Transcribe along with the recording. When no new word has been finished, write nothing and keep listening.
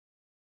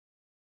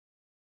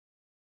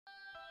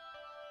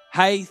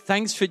Hey,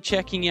 thanks for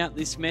checking out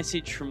this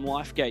message from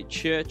Lifegate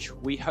Church.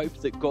 We hope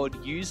that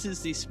God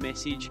uses this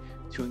message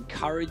to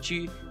encourage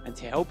you and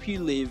to help you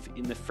live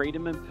in the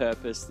freedom and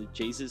purpose that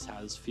Jesus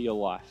has for your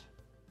life.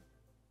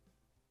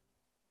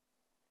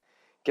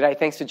 G'day,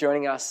 thanks for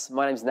joining us.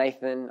 My name's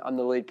Nathan. I'm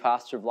the lead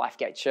pastor of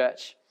Lifegate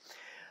Church.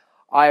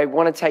 I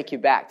want to take you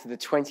back to the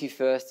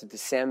 21st of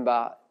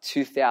December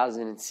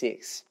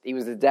 2006. It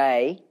was the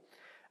day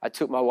I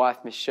took my wife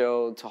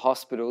Michelle to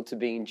hospital to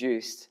be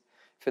induced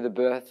for the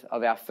birth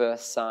of our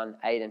first son,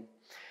 Aiden.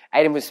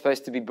 Aiden was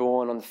supposed to be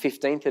born on the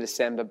 15th of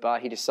December,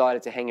 but he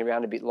decided to hang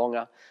around a bit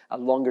longer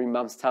in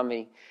Mum's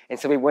tummy. And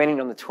so we went in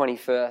on the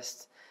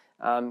 21st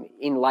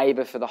in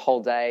labour for the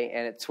whole day,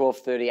 and at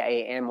 12:30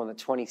 a.m. on the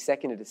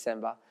 22nd of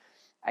December,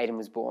 Aiden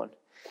was born.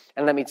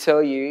 And let me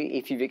tell you,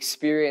 if you've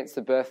experienced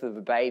the birth of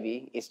a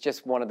baby, it's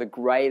just one of the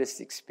greatest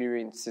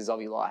experiences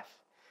of your life.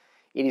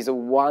 It is a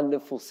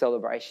wonderful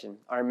celebration.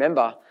 I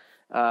remember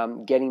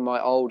getting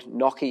my old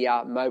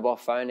Nokia mobile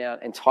phone out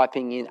and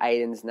typing in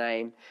Aiden's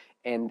name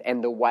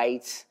and the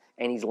weight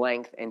and his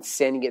length and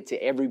sending it to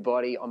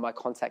everybody on my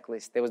contact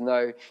list.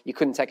 You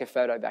couldn't take a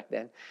photo back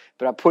then,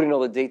 but I put in all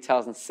the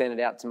details and sent it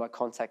out to my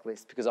contact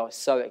list because I was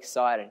so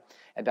excited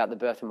about the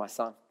birth of my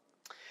son.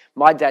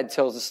 My dad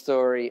tells the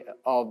story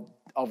of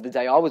the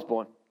day I was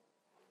born.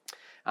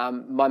 My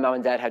mum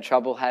and dad had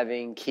trouble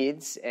having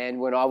kids, and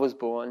when I was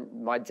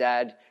born, my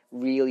dad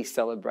really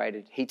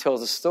celebrated. He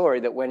tells a story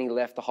that when he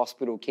left the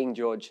hospital, King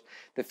George,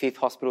 the 5th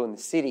hospital in the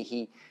city,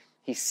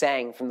 he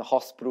sang from the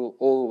hospital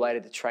all the way to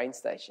the train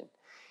station.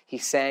 He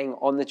sang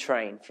on the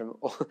train from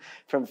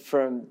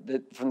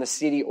the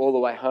city all the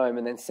way home,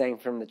 and then sang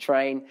from the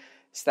train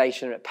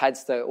station at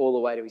Padstow all the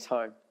way to his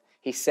home.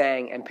 He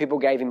sang, and people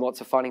gave him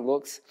lots of funny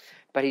looks,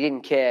 but he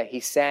didn't care. He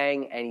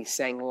sang, and he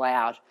sang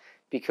loud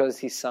because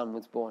his son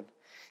was born.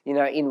 You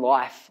know, in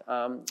life,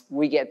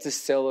 we get to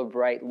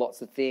celebrate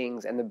lots of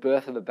things, and the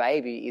birth of a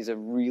baby is a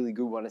really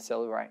good one to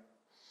celebrate.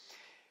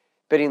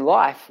 But in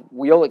life,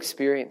 we all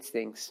experience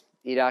things.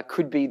 It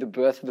could be the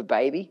birth of a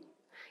baby.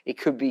 It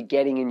could be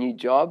getting a new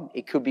job.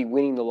 It could be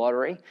winning the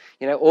lottery.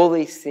 You know, all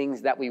these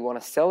things that we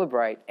want to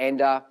celebrate.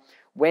 And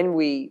when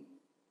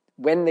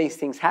these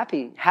things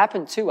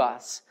happen to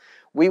us,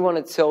 we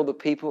want to tell the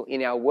people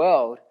in our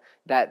world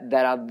that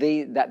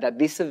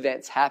this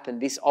event's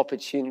happened, this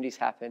opportunity's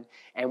happened,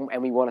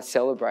 and we want to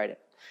celebrate it.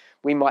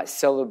 We might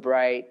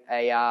celebrate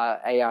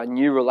a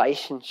new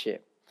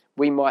relationship.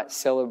 We might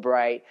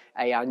celebrate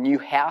a new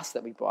house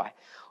that we buy.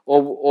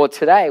 Or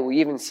today, we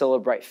even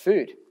celebrate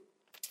food.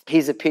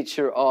 Here's a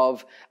picture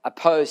of a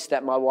post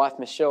that my wife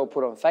Michelle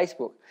put on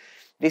Facebook.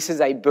 This is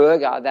a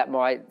burger that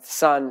my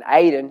son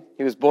Aiden,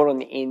 who was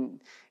born in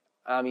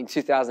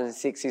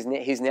 2006,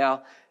 he's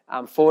now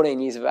 14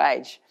 years of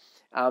age.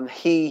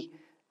 He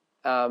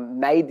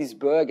made this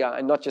burger,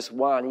 and not just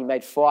one, he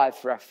made 5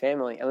 for our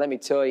family. And let me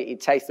tell you,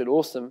 it tasted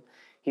awesome.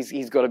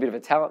 He's got a bit of a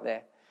talent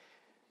there.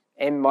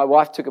 And my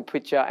wife took a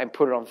picture and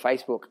put it on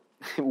Facebook.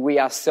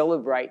 We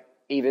celebrate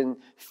even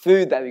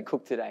food that we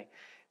cooked today.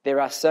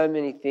 There are so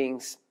many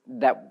things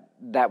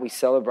that we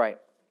celebrate.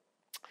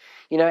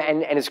 You know,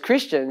 and as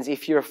Christians,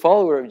 if you're a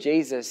follower of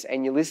Jesus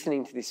and you're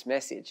listening to this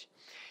message,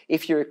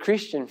 if you're a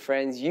Christian,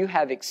 friends, you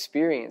have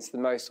experienced the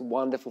most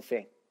wonderful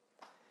thing.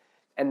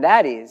 And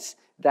that is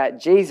that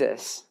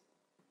Jesus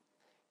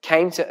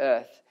came to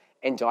earth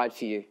and died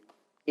for you.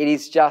 It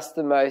is just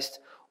the most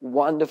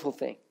wonderful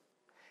thing.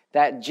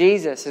 That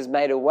Jesus has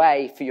made a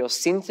way for your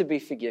sin to be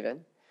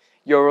forgiven,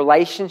 your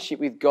relationship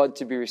with God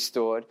to be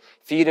restored,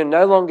 for you to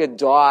no longer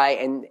die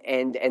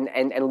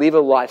and live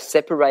a life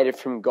separated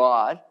from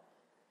God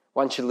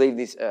once you leave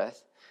this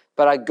earth.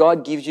 But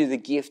God gives you the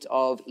gift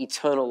of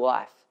eternal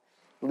life,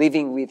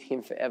 living with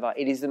Him forever.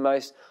 It is the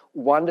most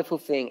wonderful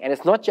thing. And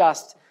it's not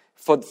just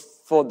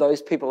for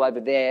those people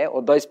over there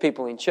or those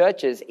people in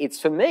churches,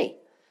 it's for me.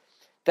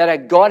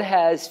 That God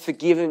has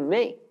forgiven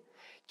me.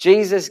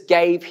 Jesus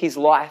gave His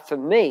life for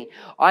me.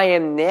 I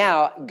am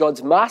now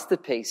God's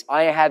masterpiece.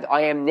 I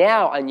am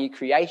now a new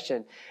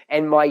creation,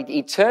 and my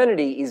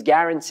eternity is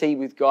guaranteed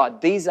with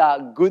God. These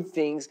are good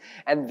things,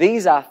 and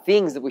these are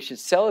things that we should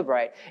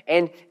celebrate.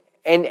 And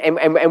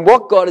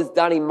what God has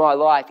done in my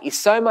life is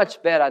so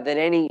much better than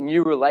any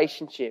new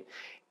relationship,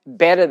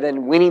 better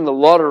than winning the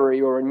lottery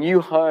or a new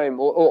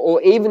home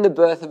or even the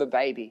birth of a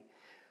baby.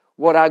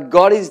 What our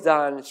God has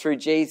done through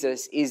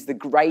Jesus is the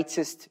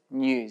greatest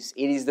news.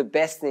 It is the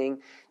best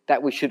thing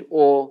that we should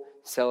all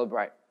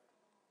celebrate.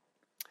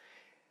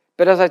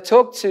 But as I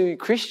talk to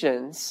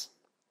Christians,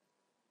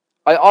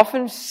 I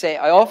often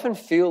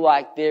feel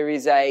like there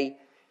is a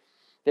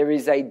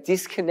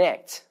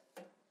disconnect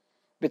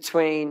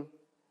between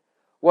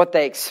what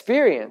they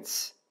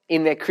experience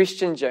in their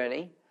Christian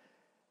journey,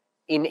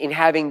 in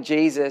having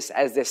Jesus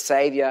as their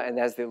Savior and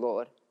as their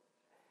Lord,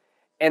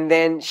 and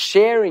then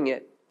sharing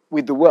it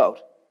with the world.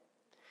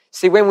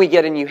 See, when we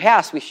get a new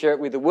house, we share it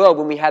with the world.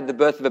 When we have the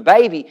birth of a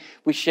baby,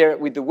 we share it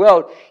with the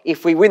world.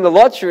 If we win the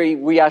lottery,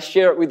 we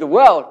share it with the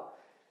world.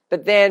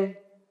 But then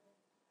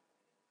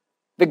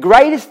the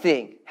greatest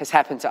thing has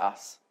happened to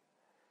us.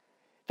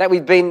 That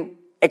we've been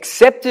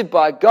accepted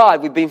by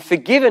God. We've been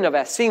forgiven of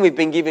our sin. We've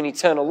been given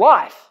eternal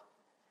life.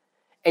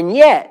 And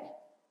yet,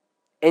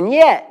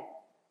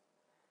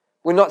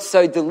 we're not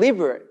so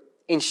deliberate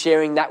in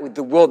sharing that with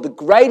the world, the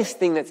greatest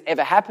thing that's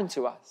ever happened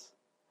to us.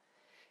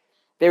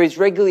 There is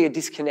regularly a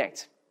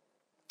disconnect.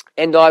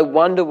 And I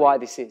wonder why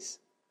this is.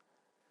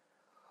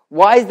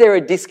 Why is there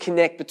a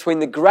disconnect between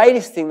the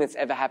greatest thing that's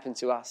ever happened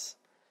to us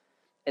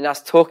and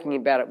us talking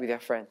about it with our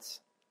friends?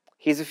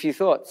 Here's a few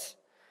thoughts.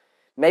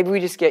 Maybe we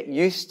just get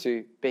used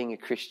to being a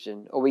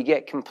Christian, or we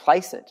get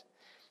complacent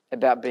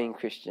about being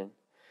Christian.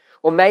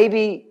 Or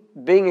maybe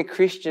being a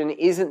Christian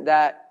isn't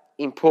that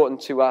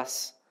important to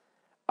us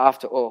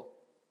after all.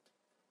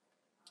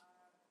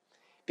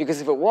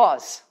 Because if it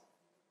was,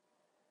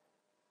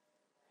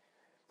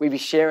 we'd be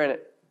sharing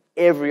it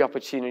every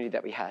opportunity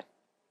that we had.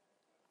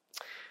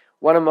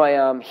 One of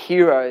my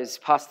heroes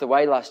passed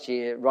away last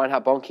year,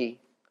 Reinhard Bonnke.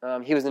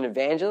 He was an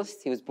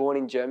evangelist. He was born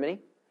in Germany.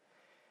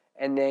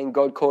 And then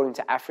God called him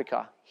to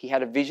Africa. He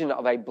had a vision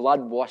of a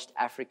blood-washed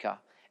Africa.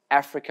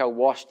 Africa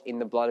washed in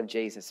the blood of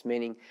Jesus,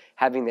 meaning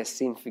having their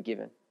sin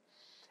forgiven.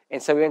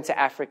 And so we went to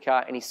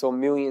Africa and he saw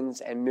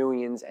millions and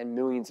millions and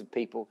millions of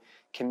people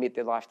commit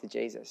their life to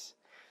Jesus.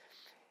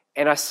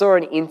 And I saw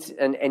an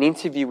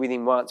interview with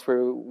him once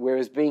where he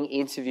was being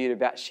interviewed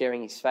about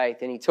sharing his faith.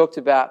 And he talked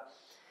about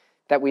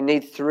that we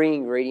need 3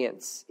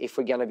 ingredients if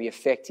we're going to be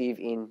effective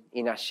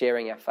in us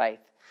sharing our faith.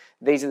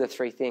 These are the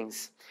 3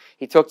 things.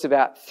 He talked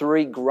about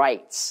 3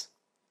 greats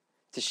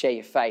to share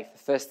your faith. The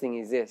first thing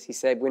is this. He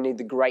said we need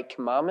the Great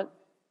Commandment.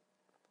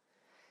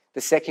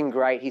 The second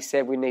great, he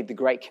said we need the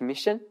Great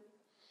Commission.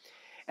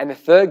 And the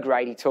third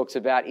great he talks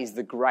about is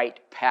the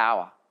great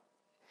power.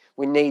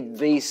 We need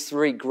these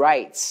 3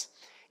 greats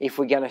if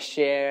we're going to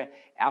share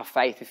our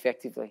faith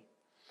effectively.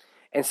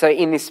 And so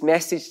in this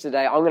message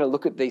today, I'm going to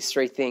look at these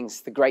 3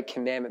 things: the Great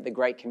Commandment, the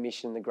Great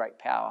Commission, the great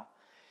power.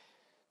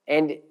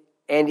 And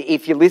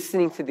if you're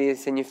listening to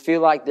this and you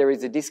feel like there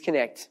is a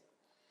disconnect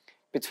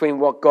between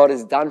what God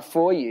has done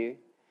for you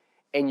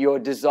and your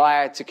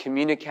desire to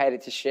communicate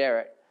it, to share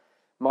it,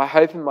 my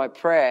hope and my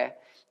prayer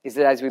is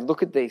that as we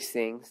look at these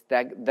things,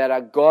 that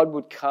our God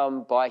would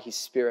come by his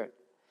Spirit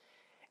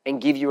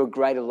and give you a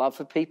greater love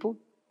for people,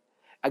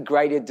 a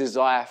greater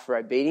desire for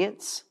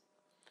obedience,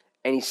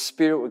 and his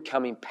Spirit would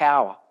come in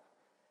power,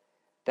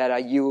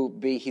 that you will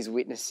be his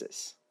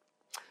witnesses.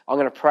 I'm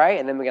going to pray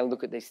and then we're going to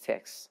look at these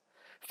texts.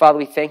 Father,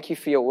 we thank you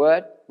for your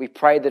word. We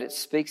pray that it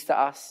speaks to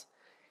us.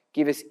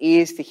 Give us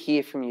ears to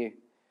hear from you.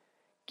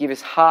 Give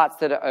us hearts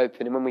that are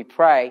open. And when we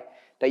pray,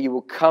 that you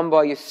will come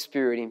by your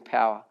Spirit in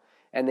power,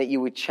 and that you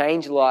would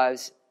change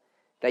lives,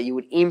 that you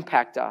would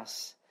impact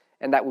us,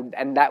 and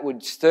that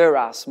would stir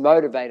us,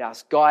 motivate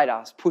us, guide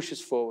us, push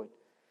us forward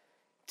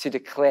to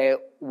declare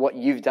what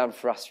you've done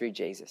for us through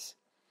Jesus.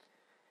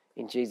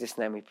 In Jesus'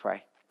 name we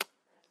pray.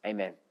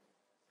 Amen.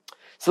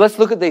 So let's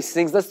look at these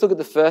things. Let's look at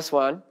the first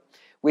one,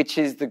 which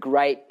is the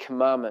Great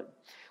Commandment.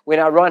 When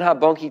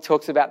Reinhard Bonnke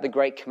talks about the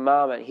Great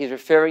Commandment, he's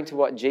referring to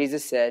what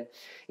Jesus said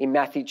in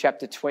Matthew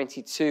chapter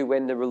 22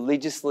 when the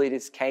religious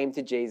leaders came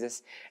to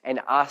Jesus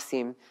and asked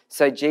him,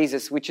 "So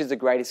Jesus, which is the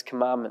greatest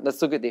commandment?"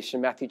 Let's look at this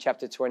from Matthew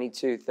chapter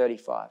 22,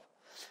 35.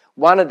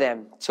 One of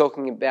them,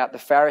 talking about the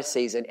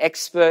Pharisees, an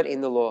expert in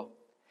the law,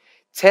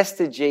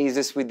 tested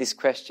Jesus with this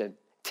question: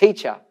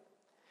 "Teacher,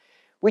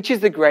 which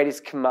is the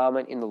greatest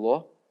commandment in the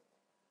law?"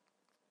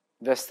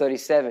 Verse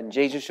 37,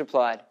 Jesus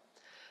replied,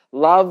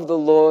 "Love the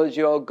Lord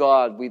your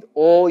God with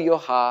all your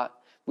heart,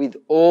 with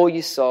all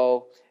your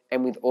soul,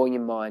 and with all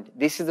your mind.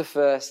 This is the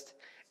first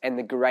and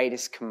the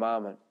greatest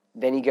commandment."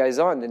 Then he goes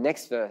on, the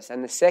next verse,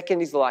 and the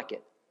second is like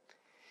it.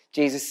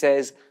 Jesus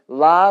says,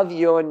 "Love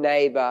your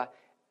neighbor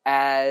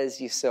as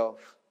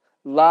yourself."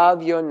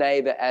 Love your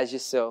neighbor as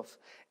yourself.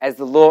 As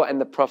the law and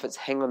the prophets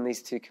hang on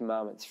these 2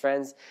 commandments.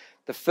 Friends,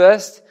 the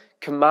first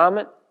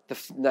commandment,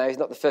 it's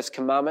not the first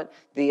commandment,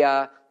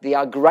 the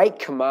great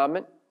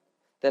commandment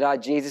that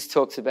Jesus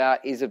talks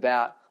about is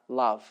about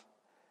love.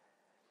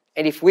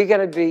 And if we're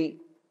going to be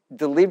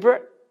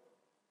deliberate,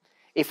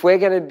 if we're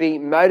going to be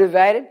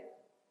motivated,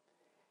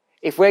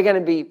 if we're going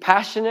to be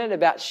passionate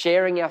about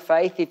sharing our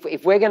faith,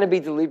 if we're going to be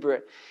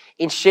deliberate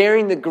in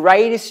sharing the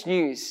greatest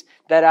news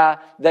that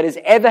has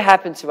ever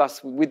happened to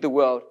us with the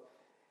world,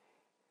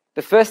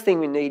 the first thing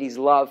we need is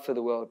love for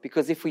the world.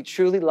 Because if we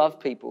truly love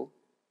people,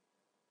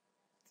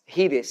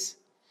 hear this,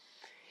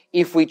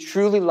 if we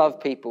truly love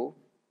people,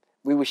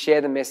 we will share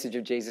the message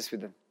of Jesus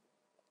with them.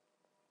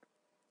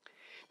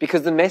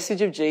 Because the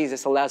message of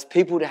Jesus allows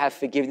people to have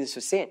forgiveness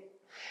of sin.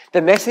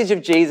 The message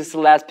of Jesus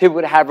allows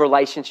people to have a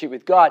relationship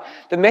with God.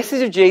 The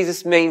message of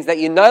Jesus means that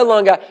you no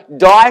longer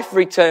die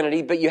for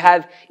eternity, but you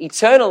have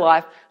eternal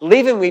life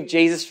living with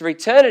Jesus for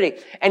eternity.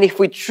 And if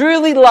we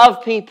truly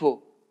love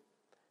people,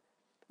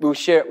 we'll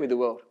share it with the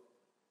world.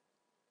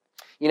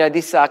 You know,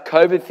 this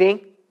COVID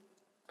thing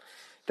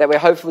that we're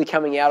hopefully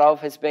coming out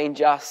of has been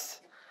just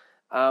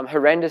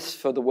horrendous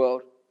for the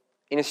world.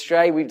 In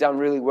Australia, we've done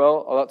really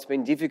well, although it's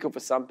been difficult for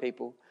some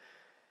people.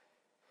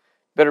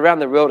 But around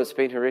the world, it's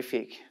been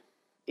horrific.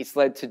 It's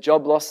led to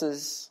job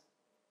losses,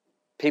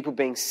 people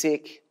being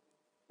sick,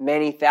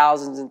 many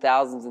thousands and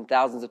thousands and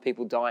thousands of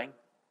people dying.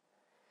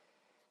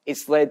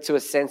 It's led to a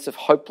sense of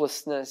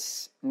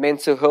hopelessness,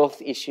 mental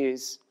health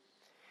issues.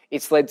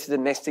 It's led to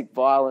domestic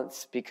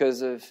violence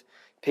because of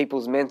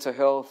people's mental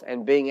health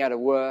and being out of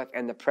work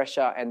and the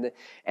pressure and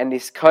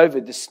this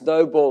COVID, the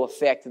snowball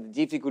effect of the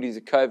difficulties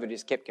of COVID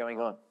just kept going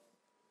on.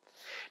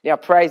 Now,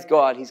 praise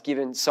God, He's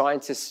given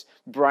scientists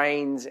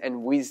brains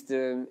and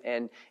wisdom,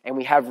 and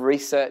we have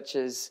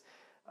researchers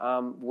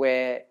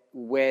where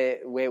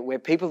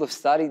people have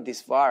studied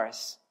this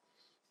virus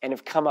and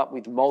have come up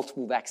with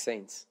multiple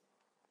vaccines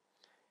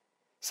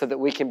so that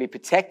we can be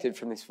protected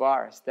from this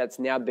virus that's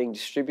now being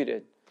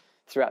distributed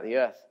throughout the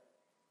earth.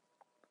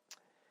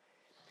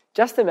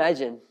 Just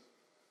imagine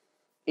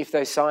if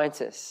those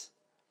scientists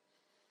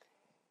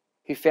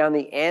who found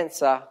the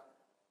answer,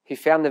 who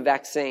found the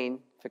vaccine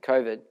for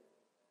COVID,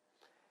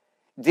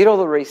 did all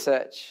the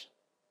research,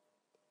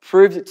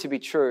 proved it to be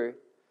true,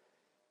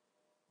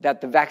 that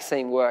the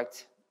vaccine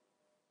worked,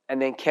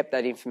 and then kept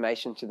that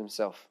information to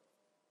themselves.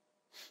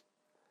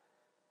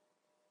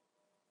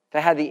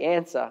 They had the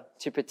answer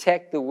to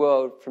protect the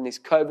world from this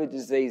COVID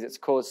disease that's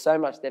caused so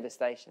much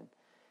devastation.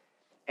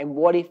 And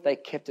what if they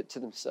kept it to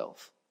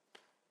themselves?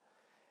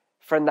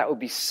 Friend, that would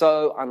be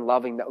so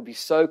unloving. That would be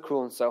so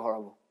cruel and so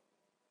horrible.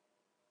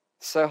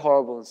 So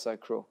horrible and so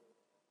cruel.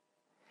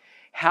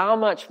 How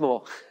much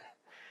more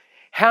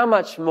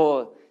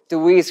do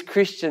we as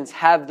Christians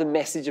have the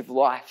message of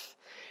life?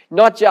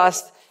 Not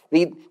just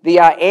the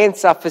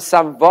answer for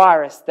some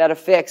virus that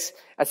affects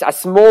a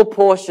small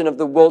portion of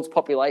the world's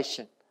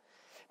population,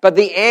 but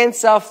the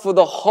answer for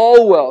the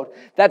whole world,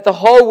 that the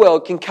whole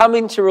world can come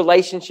into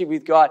relationship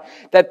with God,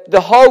 that the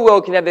whole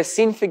world can have their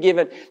sin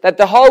forgiven, that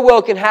the whole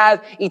world can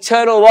have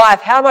eternal life.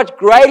 How much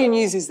greater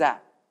news is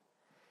that?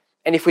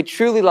 And if we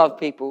truly love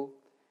people,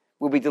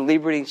 we'll be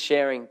deliberately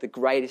sharing the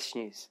greatest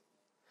news,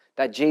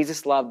 that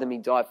Jesus loved them, He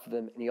died for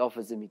them, and He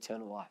offers them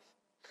eternal life.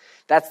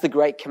 That's the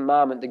great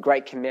commandment, the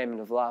great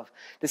commandment of love.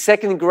 The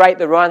second great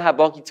that Reinhard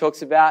Bonnke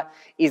talks about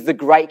is the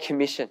Great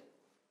Commission.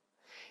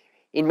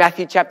 In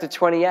Matthew chapter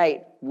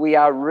 28, we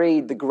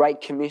read the Great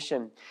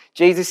Commission.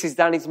 Jesus has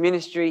done His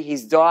ministry,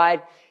 He's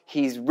died,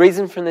 He's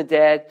risen from the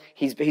dead,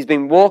 He's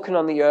been walking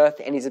on the earth,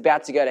 and He's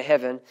about to go to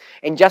heaven.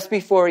 And just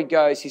before He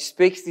goes, He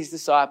speaks to His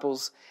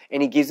disciples,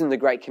 and He gives them the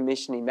Great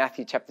Commission in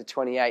Matthew chapter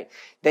 28.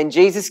 Then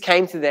Jesus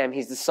came to them,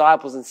 His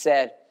disciples, and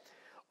said,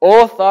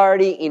 "All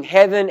authority in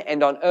heaven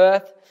and on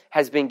earth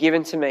has been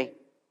given to me.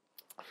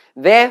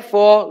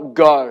 Therefore,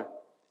 go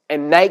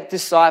and make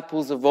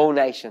disciples of all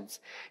nations."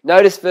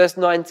 Notice verse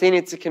 19,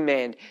 it's a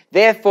command.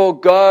 Therefore,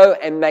 go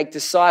and make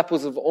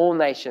disciples of all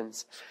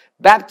nations,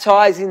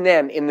 baptizing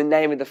them in the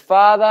name of the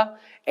Father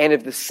and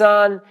of the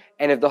Son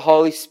and of the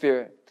Holy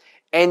Spirit,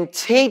 and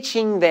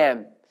teaching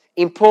them,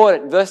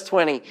 important, verse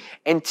 20,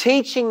 and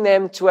teaching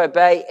them to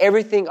obey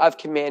everything I've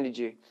commanded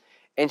you.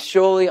 And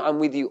surely I'm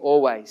with you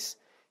always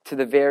to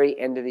the very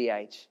end of the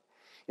age.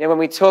 Now, when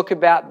we talk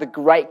about the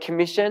Great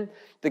Commission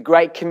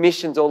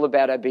is all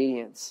about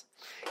obedience.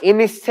 In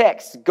this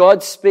text,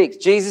 God speaks,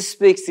 Jesus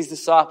speaks to His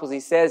disciples. He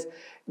says,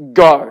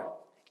 go.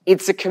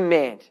 It's a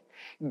command.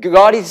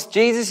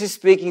 Jesus is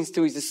speaking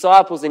to His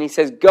disciples, and He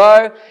says,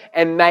 go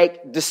and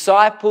make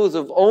disciples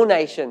of all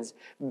nations,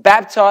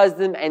 baptize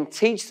them and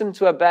teach them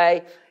to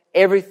obey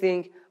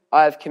everything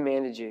I have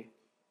commanded you.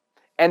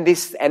 And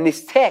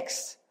this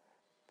text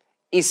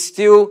is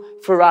still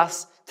for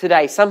us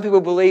today. Some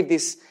people believe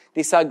this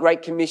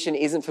Great Commission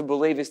isn't for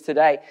believers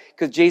today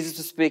because Jesus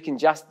was speaking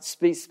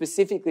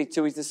specifically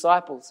to His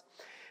disciples.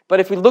 But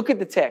if we look at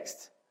the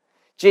text,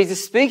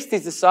 Jesus speaks to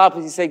His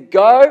disciples. He said,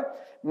 go,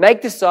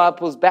 make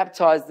disciples,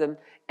 baptize them,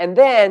 and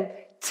then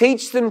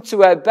teach them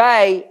to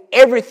obey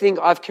everything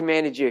I've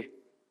commanded you.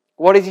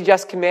 What has He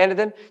just commanded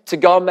them? To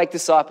go and make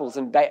disciples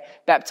and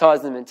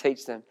baptize them and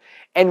teach them.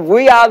 And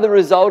we are the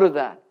result of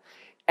that.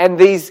 And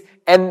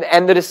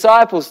the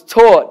disciples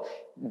taught,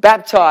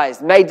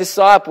 baptized, made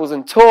disciples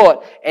and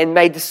taught and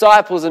made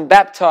disciples and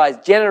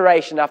baptized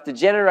generation after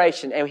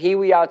generation. And here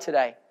we are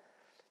today,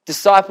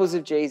 disciples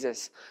of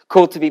Jesus,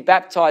 called to be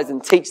baptized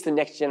and teach the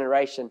next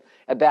generation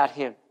about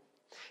Him.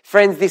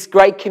 Friends, this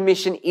Great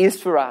Commission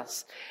is for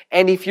us.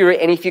 And if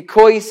you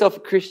call yourself a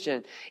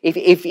Christian,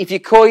 if you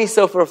call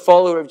yourself a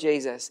follower of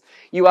Jesus,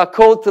 you are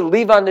called to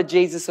live under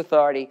Jesus'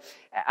 authority.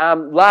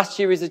 Last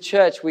year as a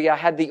church, we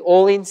had the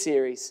All In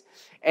series.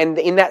 And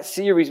in that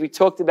series, we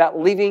talked about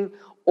living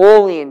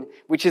all in,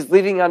 which is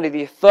living under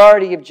the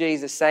authority of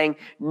Jesus, saying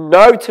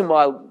no to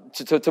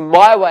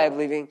my way of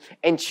living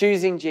and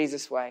choosing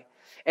Jesus' way.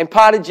 And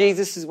part of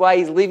Jesus' way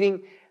is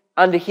living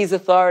under His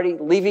authority,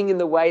 living in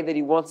the way that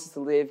He wants us to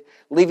live,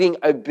 living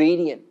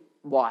obedient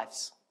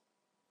lives.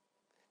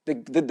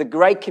 The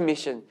Great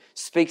Commission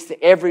speaks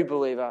to every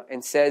believer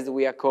and says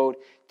that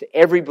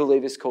every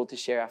believer is called to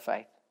share our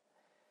faith.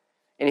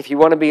 And if you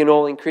want to be an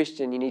all-in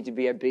Christian, you need to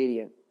be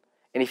obedient.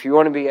 And if you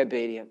want to be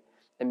obedient,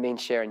 it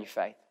means sharing your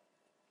faith.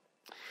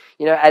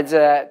 You know, as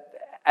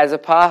a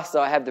pastor,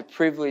 I have the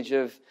privilege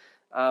of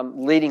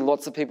leading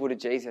lots of people to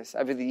Jesus.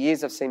 Over the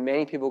years, I've seen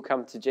many people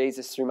come to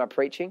Jesus through my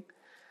preaching.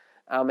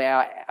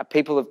 Our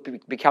people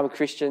have become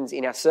Christians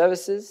in our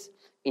services,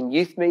 in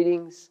youth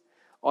meetings,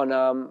 on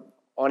our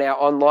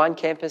online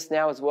campus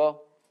now as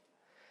well.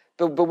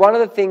 But one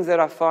of the things that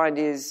I find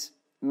is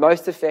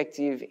most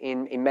effective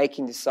in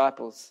making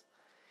disciples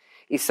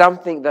is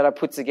something that I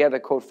put together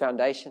called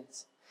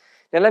Foundations.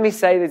 Now let me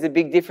say there's a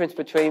big difference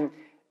between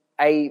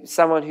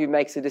someone who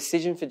makes a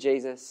decision for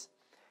Jesus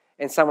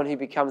and someone who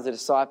becomes a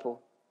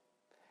disciple.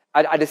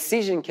 A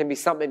decision can be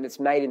something that's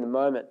made in the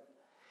moment.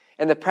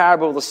 And the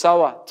parable of the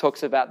sower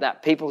talks about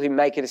that. People who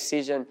make a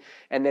decision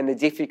and then the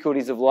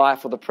difficulties of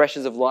life or the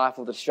pressures of life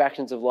or the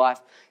distractions of life,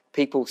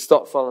 people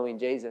stop following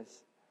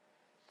Jesus.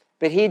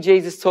 But here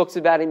Jesus talks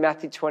about in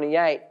Matthew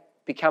 28,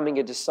 becoming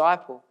a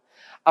disciple,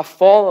 a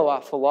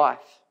follower for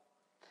life.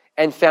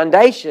 And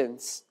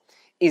Foundations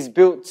is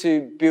built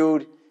to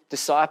build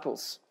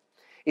disciples.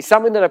 It's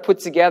something that I put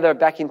together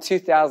back in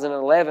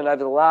 2011. Over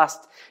the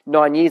last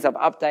 9 years, I've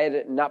updated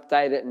it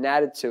and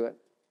added to it.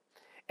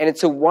 And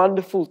it's a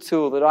wonderful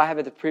tool that I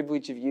have the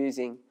privilege of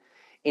using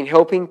in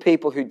helping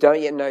people who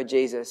don't yet know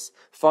Jesus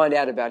find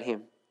out about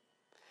him.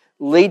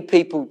 Lead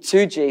people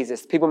to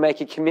Jesus. People make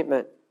a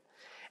commitment.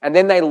 And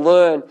then they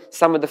learn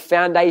some of the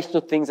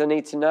foundational things they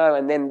need to know.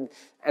 And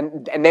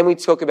then we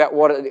talk about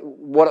what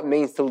it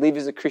means to live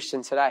as a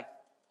Christian today.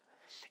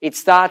 It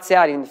starts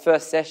out in the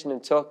first session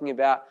and talking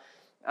about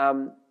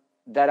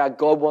that our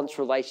God wants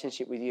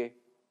relationship with you.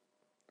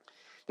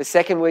 The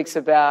second week's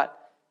about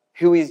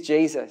who is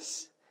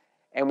Jesus.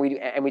 And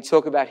we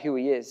talk about who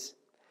he is.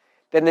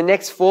 Then the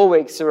next 4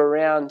 weeks are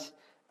around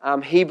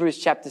Hebrews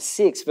chapter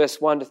 6,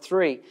 verse 1 to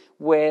 3,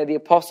 where the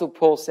Apostle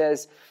Paul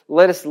says,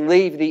 let us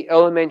leave the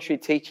elementary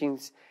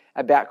teachings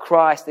about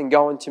Christ and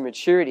go into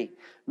maturity,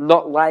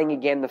 not laying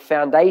again the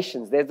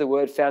foundations. There's the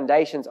word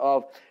foundations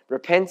of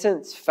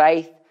repentance,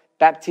 faith,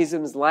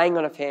 baptisms, laying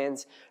on of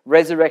hands,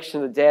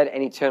 resurrection of the dead,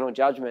 and eternal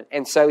judgment.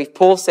 And so if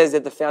Paul says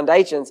that the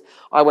foundations,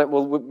 I went,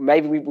 well,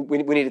 maybe we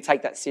need to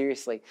take that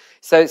seriously.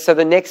 So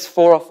the next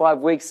 4 or 5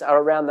 weeks are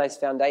around those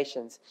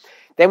foundations.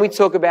 Then we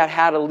talk about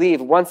how to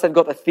live. Once they've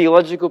got the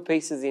theological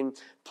pieces in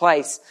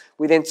place,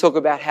 we then talk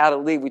about how to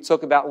live. We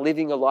talk about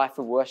living a life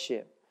of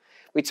worship.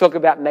 We talk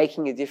about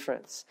making a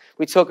difference.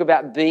 We talk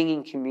about being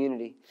in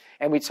community.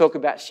 And we talk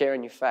about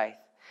sharing your faith.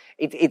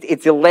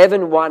 It's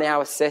 11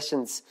 one-hour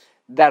sessions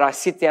that I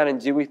sit down and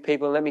do with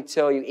people. And let me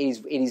tell you,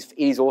 it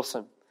is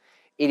awesome.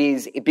 It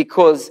is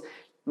because,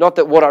 not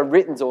that what I've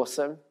written is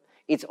awesome,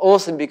 it's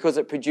awesome because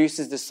it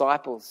produces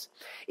disciples.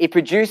 It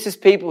produces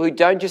people who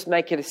don't just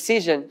make a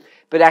decision,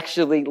 but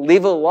actually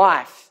live a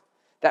life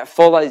that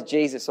follows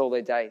Jesus all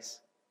their days.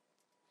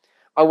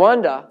 I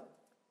wonder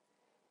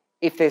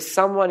if there's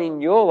someone in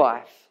your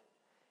life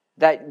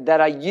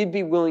that you'd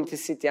be willing to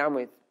sit down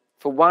with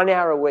for 1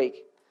 hour a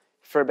week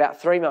for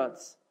about 3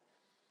 months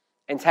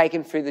and take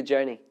them through the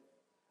journey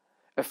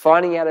of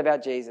finding out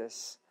about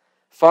Jesus,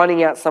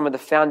 finding out some of the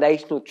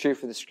foundational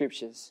truth of the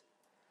scriptures,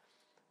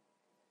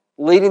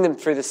 leading them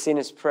through the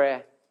sinner's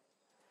prayer,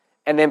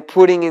 and then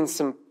putting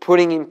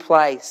in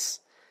place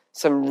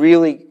some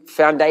really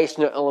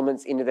foundational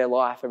elements into their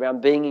life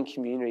around being in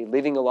community,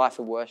 living a life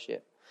of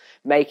worship,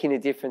 making a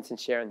difference and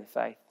sharing their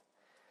faith.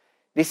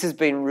 This has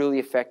been really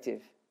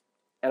effective.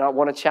 And I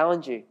want to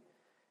challenge you.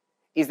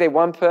 Is there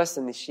one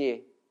person this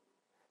year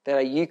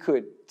that you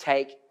could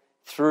take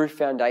through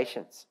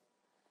Foundations?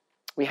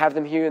 We have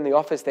them here in the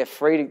office. They're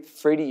free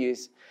to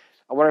use.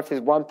 I wonder if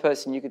there's one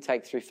person you could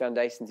take through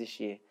Foundations this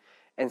year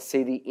and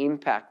see the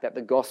impact that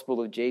the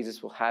gospel of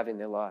Jesus will have in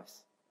their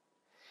lives.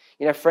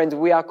 You know, friends,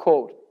 we are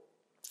called.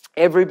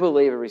 Every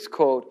believer is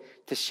called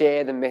to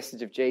share the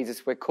message of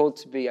Jesus. We're called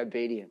to be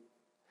obedient.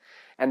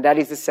 And that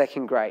is the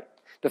second great.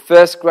 The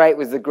first great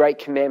was the great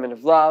commandment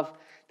of love.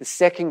 The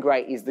second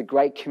great is the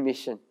Great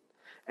Commission.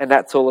 And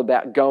that's all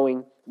about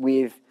going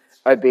with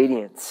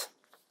obedience.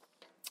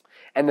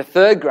 And the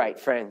third great,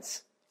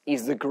 friends,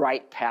 is the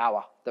great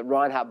power that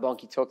Reinhard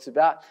Bonnke talks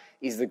about,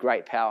 is the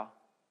great power.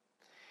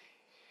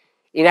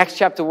 In Acts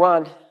chapter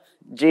 1,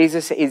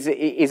 Jesus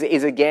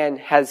is again,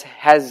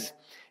 has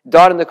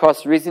died on the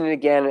cross, risen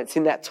again, and it's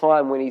in that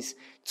time when he's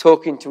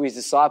talking to his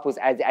disciples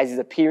as he's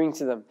appearing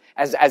to them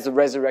as the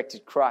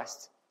resurrected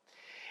Christ.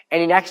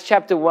 And in Acts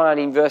chapter 1,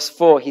 in verse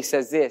 4, he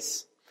says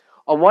this,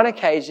 on one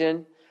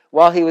occasion,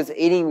 while he was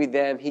eating with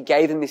them, he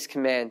gave them this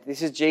command.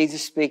 This is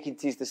Jesus speaking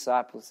to his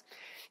disciples.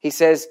 He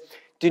says,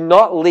 do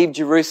not leave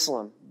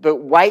Jerusalem, but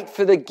wait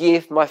for the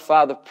gift my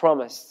Father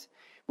promised,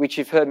 which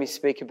you've heard me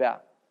speak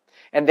about.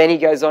 And then he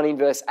goes on in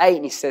verse 8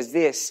 and he says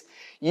this,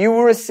 you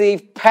will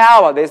receive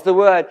power, there's the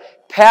word,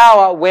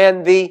 power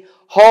when the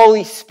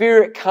Holy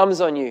Spirit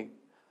comes on you.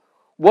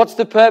 What's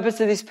the purpose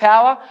of this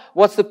power?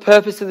 What's the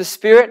purpose of the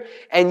Spirit?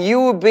 And you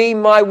will be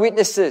my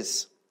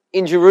witnesses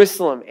in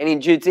Jerusalem and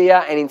in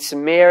Judea and in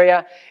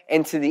Samaria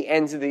and to the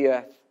ends of the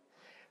earth.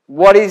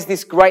 What is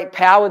this great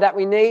power that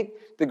we need?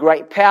 The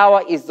great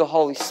power is the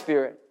Holy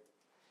Spirit.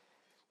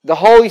 The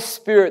Holy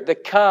Spirit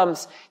that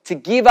comes to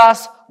give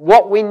us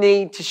what we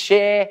need to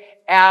share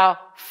our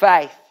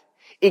faith.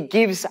 It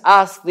gives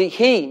us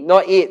He,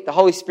 not it. The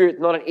Holy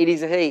Spirit, not an it,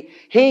 is a He.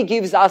 He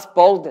gives us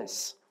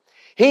boldness.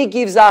 He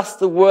gives us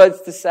the words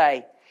to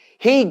say.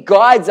 He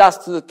guides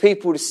us to the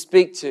people to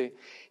speak to.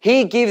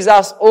 He gives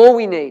us all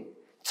we need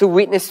to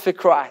witness for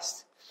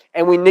Christ.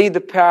 And we need the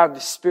power of the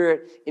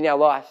Spirit in our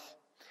life.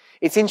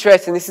 It's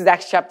interesting, this is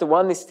Acts chapter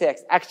 1, this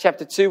text. Acts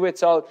chapter 2, we're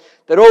told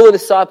that all the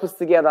disciples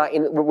together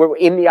were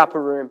in the upper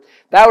room.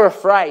 They were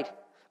afraid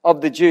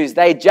of the Jews.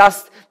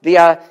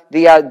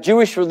 The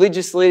Jewish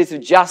religious leaders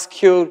had just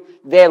killed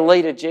their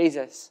leader,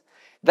 Jesus.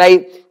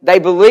 They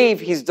believe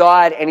he's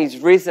died and he's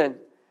risen,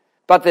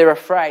 but they're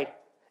afraid.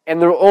 And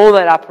they're all in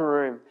that upper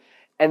room.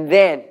 And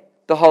then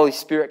the Holy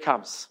Spirit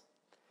comes.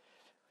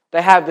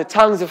 They have the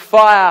tongues of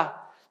fire.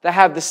 They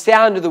have the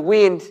sound of the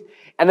wind.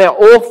 And they're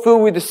all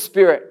filled with the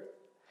Spirit.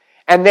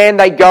 And then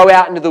they go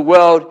out into the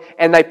world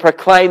and they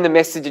proclaim the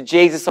message of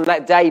Jesus. On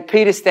that day,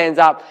 Peter stands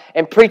up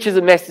and preaches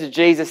the message of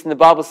Jesus. And the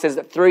Bible says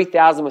that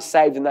 3,000 were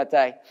saved in that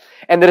day.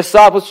 And the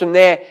disciples from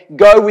there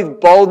go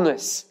with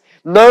boldness,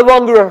 no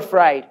longer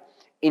afraid,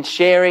 in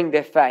sharing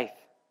their faith.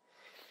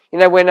 You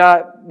know, when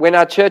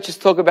our churches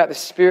talk about the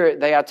Spirit,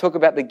 they talk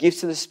about the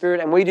gifts of the Spirit,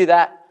 and we do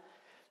that.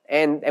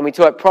 And we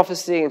talk about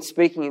prophecy and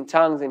speaking in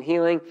tongues and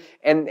healing,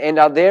 and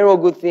they're all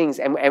good things.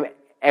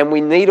 And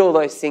we need all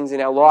those things in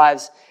our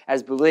lives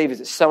as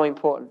believers. It's so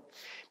important.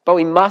 But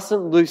we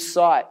mustn't lose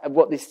sight of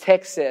what this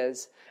text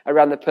says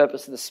around the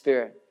purpose of the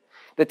Spirit.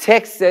 The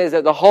text says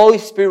that the Holy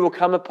Spirit will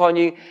come upon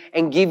you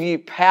and give you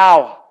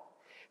power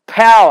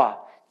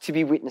to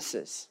be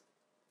witnesses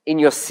in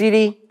your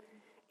city,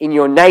 in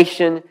your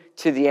nation,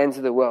 to the ends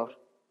of the world.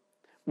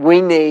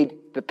 We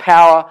need the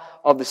power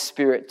of the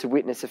Spirit to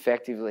witness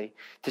effectively,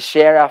 to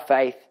share our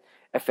faith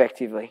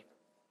effectively.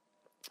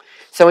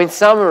 So in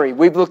summary,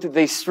 we've looked at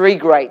these three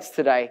greats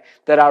today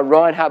that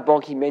Reinhard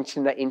Bonnke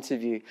mentioned in that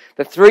interview.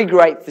 The three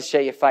greats to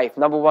share your faith.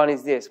 Number one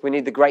is this. We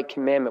need the great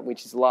commandment,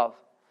 which is love.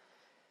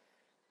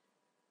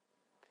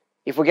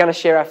 If we're going to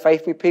share our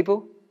faith with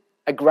people,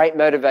 a great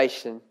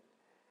motivation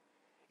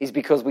is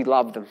because we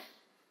love them.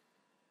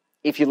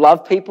 If you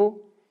love people,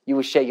 you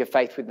will share your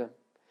faith with them.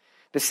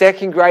 The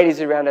second great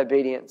is around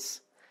obedience.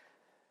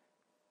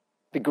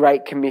 The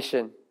Great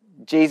Commission.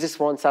 Jesus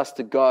wants us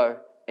to go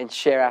and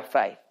share our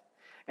faith.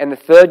 And the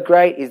third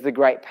great is the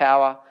great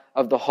power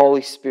of the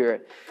Holy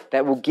Spirit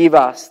that will give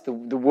us the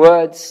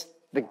words,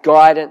 the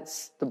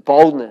guidance, the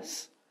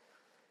boldness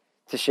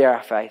to share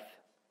our faith.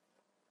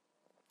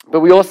 But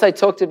we also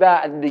talked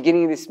about at the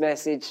beginning of this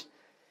message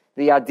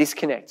the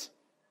disconnect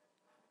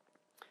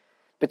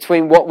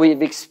between what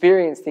we've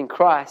experienced in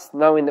Christ,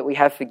 knowing that we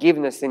have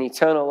forgiveness and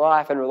eternal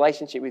life and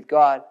relationship with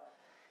God,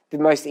 the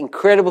most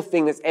incredible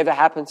thing that's ever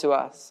happened to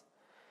us.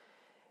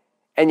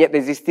 And yet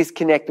there's this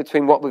disconnect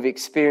between what we've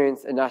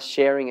experienced and us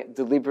sharing it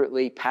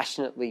deliberately,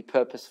 passionately,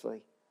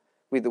 purposefully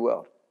with the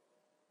world.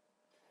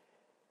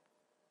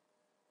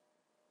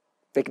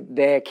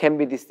 There can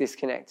be this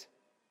disconnect.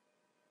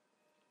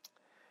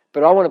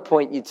 But I want to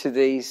point you to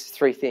these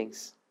three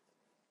things.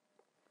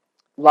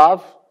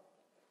 Love,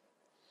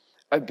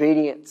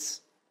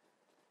 obedience,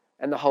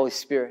 and the Holy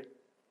Spirit.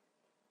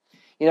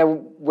 You know,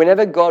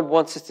 whenever God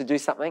wants us to do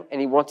something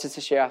and He wants us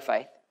to share our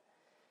faith,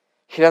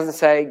 He doesn't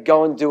say,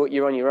 go and do it,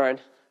 you're on your own.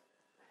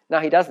 No,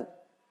 He doesn't.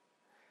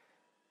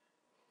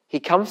 He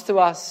comes to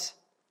us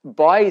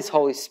by His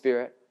Holy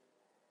Spirit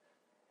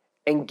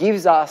and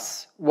gives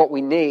us what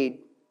we need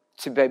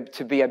to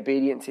be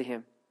obedient to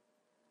Him.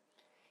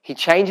 He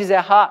changes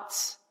our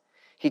hearts.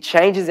 He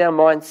changes our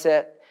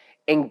mindset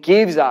and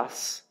gives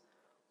us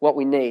what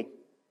we need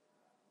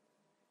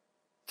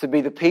to be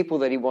the people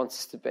that He wants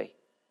us to be.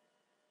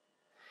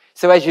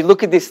 So as you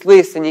look at this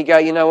list and you go,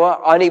 you know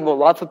what, I need more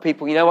love for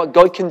people. You know what,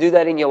 God can do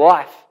that in your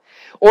life.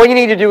 All you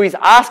need to do is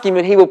ask Him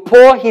and He will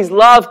pour His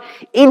love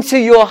into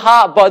your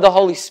heart by the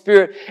Holy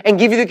Spirit and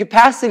give you the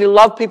capacity to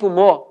love people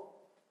more.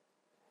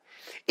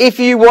 If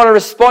you want to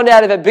respond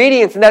out of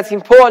obedience, and that's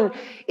important,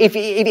 if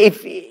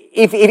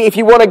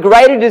you want a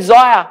greater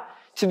desire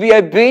to be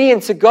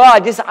obedient to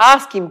God, just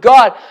ask Him,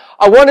 God,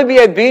 I want to be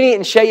obedient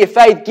and share your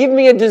faith. Give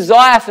me a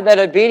desire for that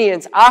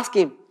obedience. Ask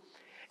Him.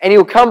 And He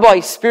will come by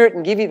His Spirit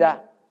and give you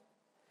that.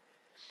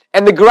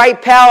 And the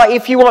great power,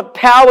 if you want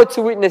power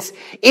to witness,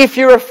 if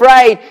you're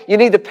afraid, you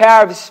need the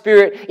power of the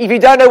Spirit. If you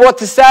don't know what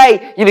to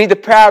say, you need the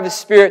power of the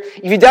Spirit.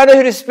 If you don't know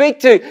who to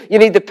speak to, you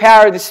need the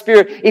power of the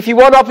Spirit. If you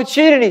want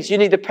opportunities, you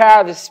need the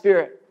power of the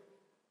Spirit.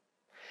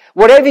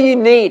 Whatever you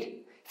need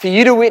for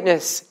you to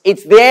witness,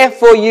 it's there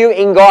for you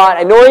in God.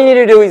 And all you need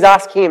to do is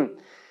ask Him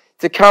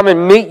to come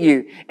and meet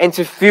you and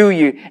to fill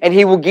you. And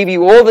He will give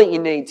you all that you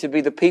need to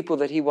be the people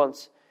that He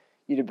wants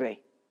you to be.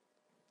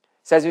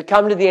 So as we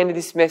come to the end of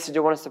this message,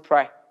 I want us to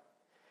pray.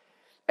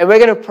 And we're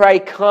going to pray,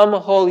 come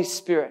Holy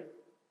Spirit.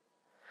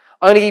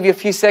 I'm going to give you a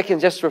few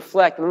seconds just to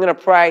reflect. I'm going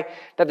to pray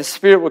that the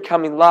Spirit will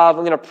come in love.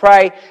 I'm going to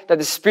pray that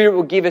the Spirit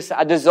will give us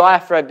a desire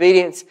for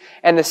obedience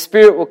and the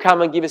Spirit will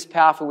come and give us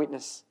power for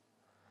witness.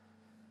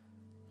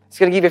 It's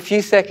going to give you a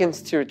few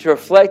seconds to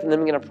reflect and then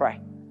we're going to pray.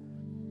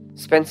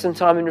 Spend some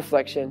time in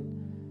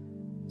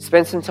reflection.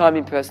 Spend some time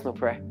in personal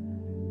prayer.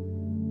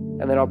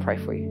 And then I'll pray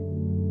for you.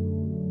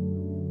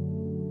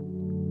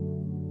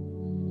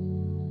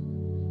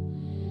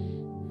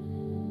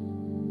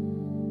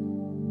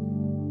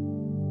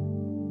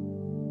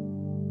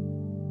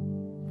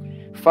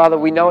 Father,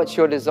 we know it's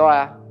your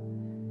desire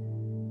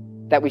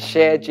that we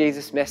share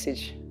Jesus'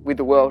 message with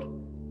the world.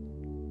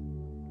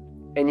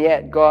 And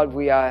yet, God,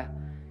 we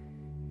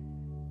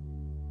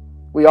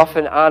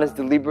often aren't as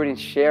deliberate in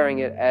sharing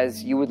it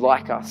as you would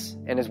like us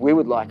and as we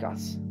would like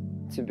us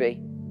to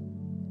be.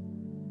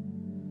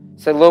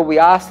 So, Lord, we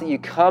ask that you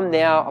come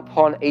now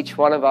upon each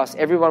one of us,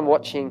 everyone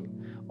watching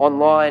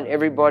online,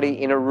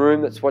 everybody in a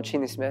room that's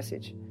watching this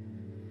message.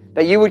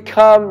 That you would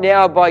come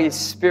now by your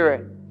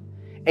Spirit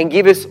and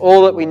give us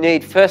all that we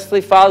need. Firstly,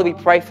 Father, we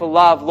pray for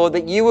love. Lord,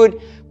 that you would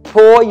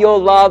pour your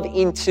love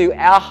into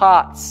our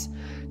hearts,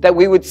 that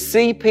we would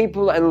see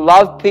people and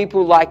love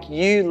people like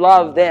you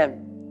love them.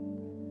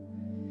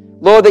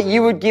 Lord, that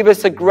you would give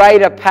us a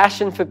greater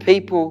passion for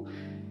people,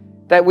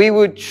 that we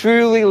would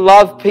truly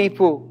love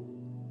people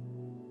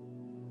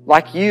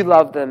like you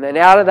love them. And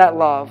out of that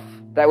love,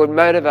 that would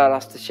motivate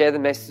us to share the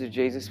message of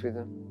Jesus with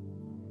them.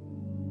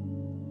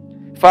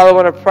 Father, I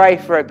want to pray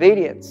for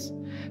obedience.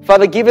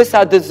 Father, give us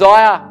our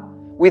desire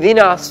within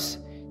us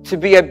to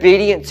be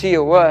obedient to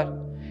your word.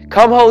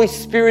 Come, Holy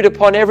Spirit,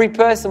 upon every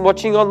person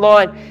watching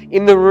online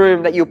in the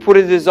room, that you'll put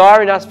a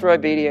desire in us for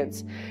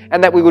obedience,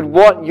 and that we would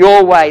want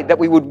your way, that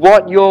we would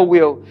want your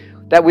will,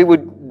 that we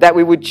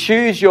would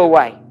choose your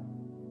way.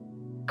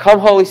 Come,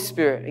 Holy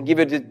Spirit, and give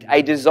it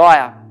a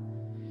desire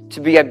to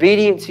be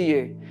obedient to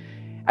you,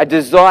 a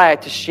desire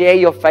to share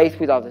your faith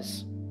with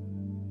others.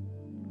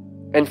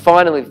 And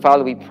finally,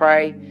 Father, we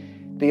pray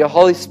that your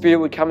Holy Spirit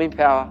would come in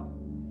power,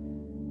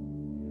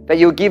 that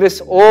you'll give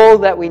us all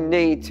that we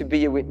need to be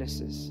your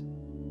witnesses,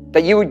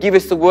 that you would give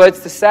us the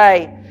words to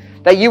say,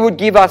 that you would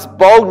give us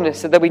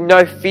boldness so that we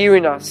know fear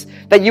in us,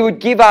 that you would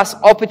give us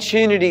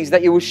opportunities,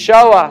 that you will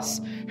show us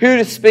who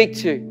to speak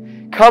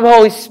to. Come,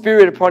 Holy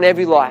Spirit, upon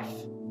every life.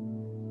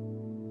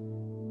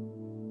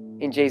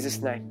 In Jesus'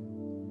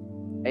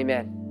 name,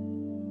 amen.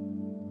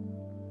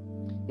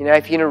 You know,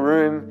 if you're in a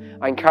room,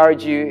 I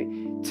encourage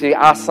you to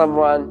ask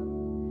someone.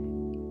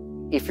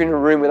 If you're in a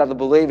room with other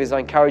believers, I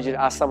encourage you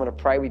to ask someone to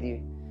pray with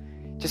you.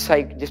 Just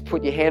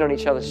put your hand on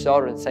each other's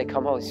shoulder and say,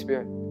 come, Holy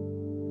Spirit.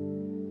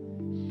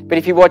 But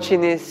if you're watching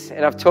this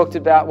and I've talked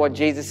about what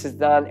Jesus has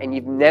done and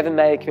you've never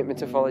made a commitment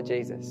to follow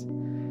Jesus,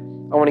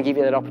 I want to give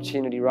you that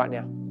opportunity right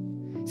now.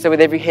 So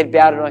with every head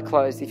bowed and eye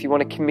closed, if you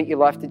want to commit your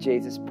life to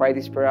Jesus, pray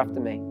this prayer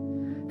after me.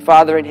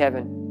 Father in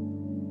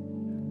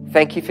heaven,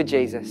 thank you for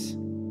Jesus.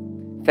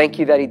 Thank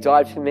you that he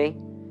died for me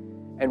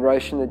and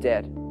rose from the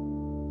dead.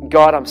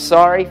 God, I'm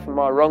sorry for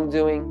my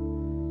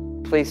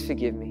wrongdoing. Please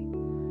forgive me.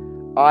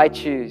 I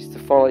choose to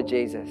follow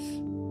Jesus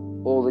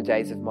all the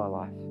days of my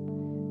life.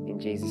 In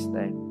Jesus'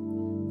 name,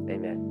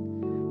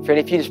 amen. Friend,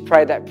 if you just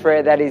prayed that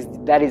prayer, that is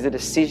a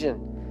decision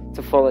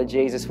to follow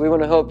Jesus. We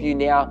want to help you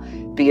now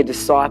be a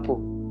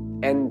disciple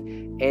and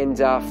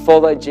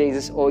follow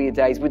Jesus all your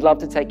days. We'd love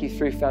to take you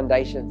through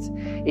foundations.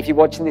 If you're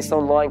watching this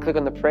online, click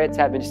on the prayer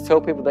tab and just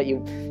tell people that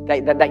you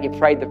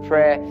prayed the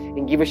prayer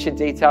and give us your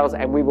details,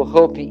 and we will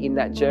help you in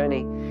that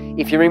journey.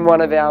 If you're in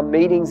one of our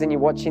meetings and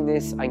you're watching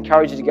this, I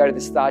encourage you to go to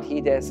the Start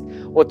Here desk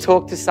or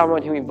talk to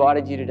someone who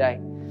invited you today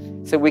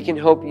so we can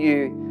help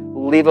you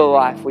live a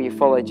life where you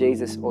follow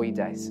Jesus all your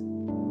days.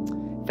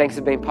 Thanks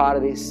for being part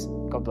of this.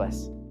 God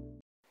bless.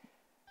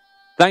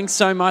 Thanks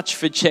so much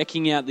for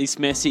checking out this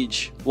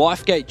message.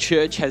 Lifegate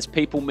Church has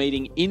people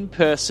meeting in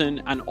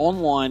person and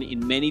online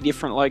in many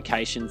different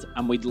locations,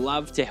 and we'd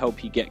love to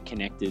help you get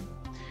connected.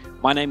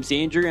 My name's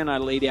Andrew and I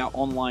lead our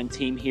online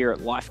team here at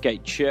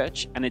Lifegate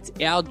Church, and it's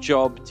our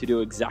job to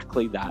do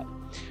exactly that.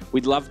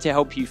 We'd love to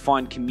help you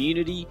find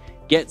community,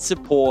 get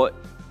support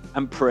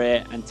and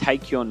prayer, and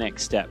take your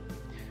next step.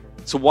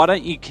 So why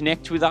don't you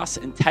connect with us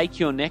and take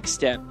your next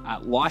step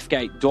at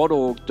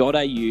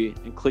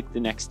lifegate.org.au and click the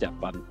next step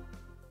button.